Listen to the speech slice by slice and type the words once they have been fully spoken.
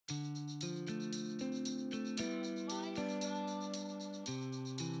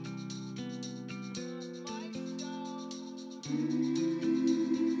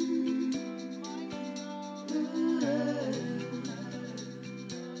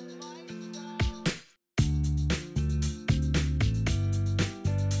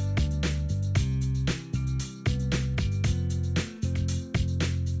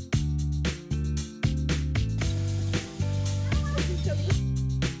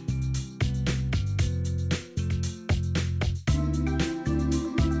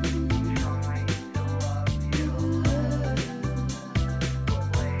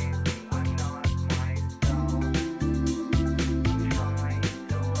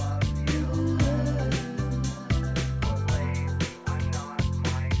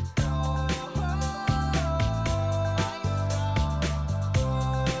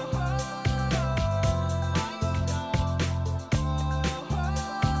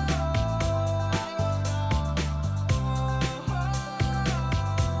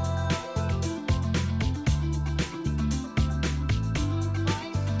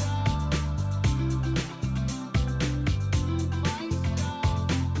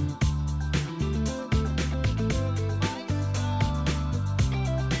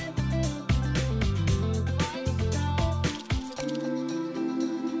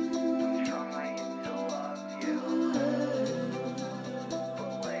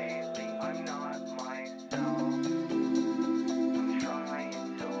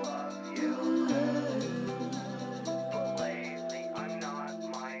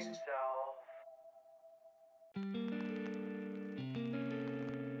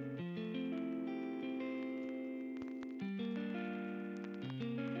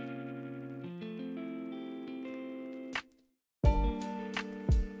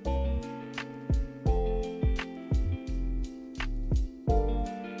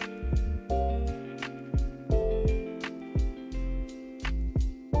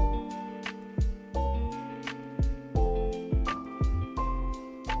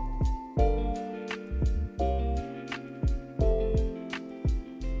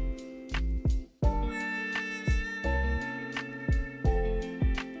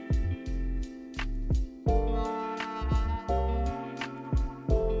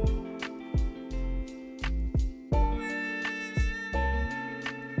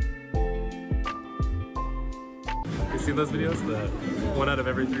seen those videos? The 1 out of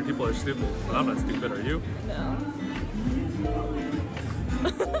every 3 people are stupid. Well, I'm not stupid, are you? No.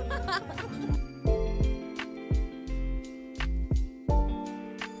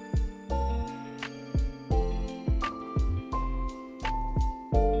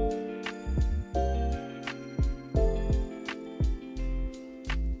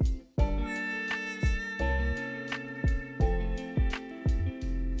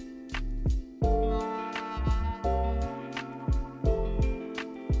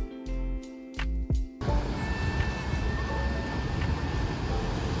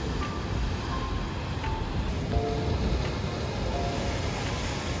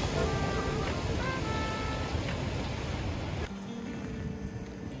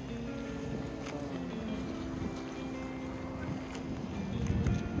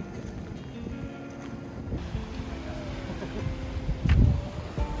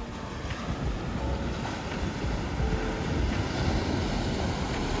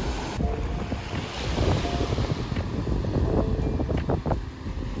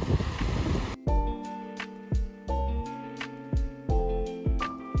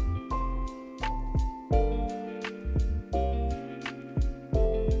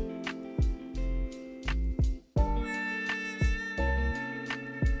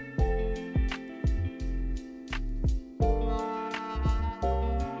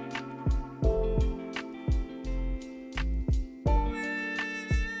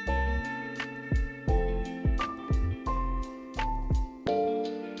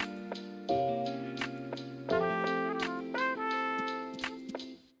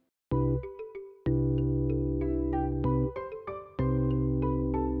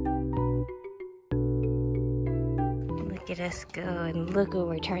 Look at us go, and look where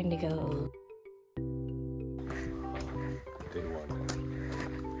we're trying to go. Day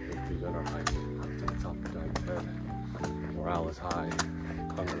 1. We've begun our hike up to the top of Diamond Head. Morale is high,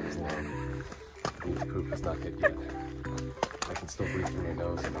 hunger is low, and the poop has not hit yet. I can still breathe through my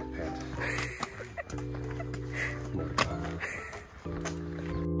nose and not pant. More to come.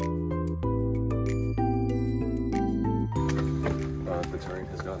 The terrain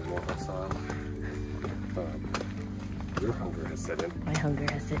has gotten more hostile. Your hunger has set in. My hunger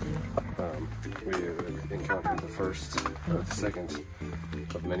has set in. We encountered the first or the second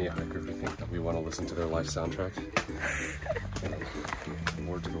of many hikers who think that we want to listen to their life soundtrack.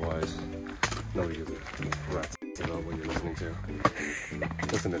 Word to the wise, know you the rats about what you're listening to.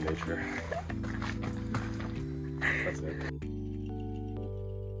 Listen to nature. That's it.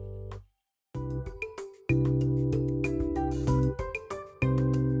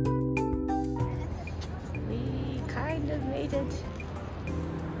 Made it.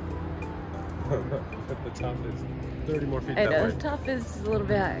 The top is 30 more feet I that know, way. the top is a little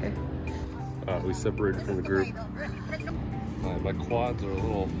bit higher. We separated from the group. My quads are a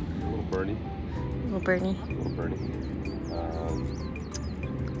little burny. Little Bernie.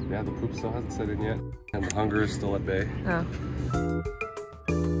 Yeah, the poop still hasn't set in yet, and the hunger is still at bay. Oh.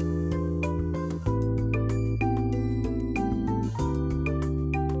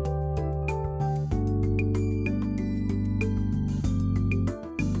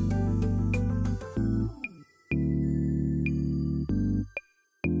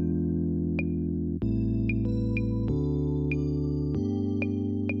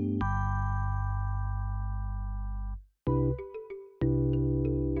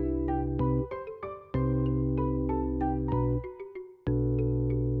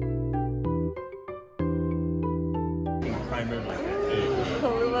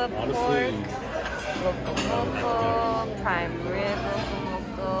 Honestly, Loco, prime rib,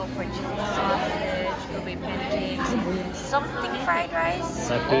 loco, Portuguese sausage, ube pancakes, something fried rice,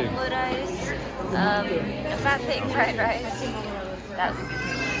 Fat pig. oatmeal rice, a fat pig fried rice. That would be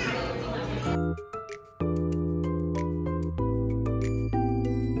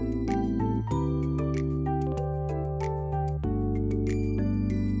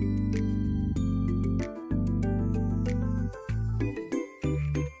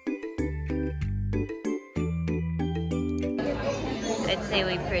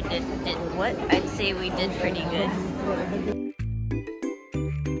I'd say we did pretty good.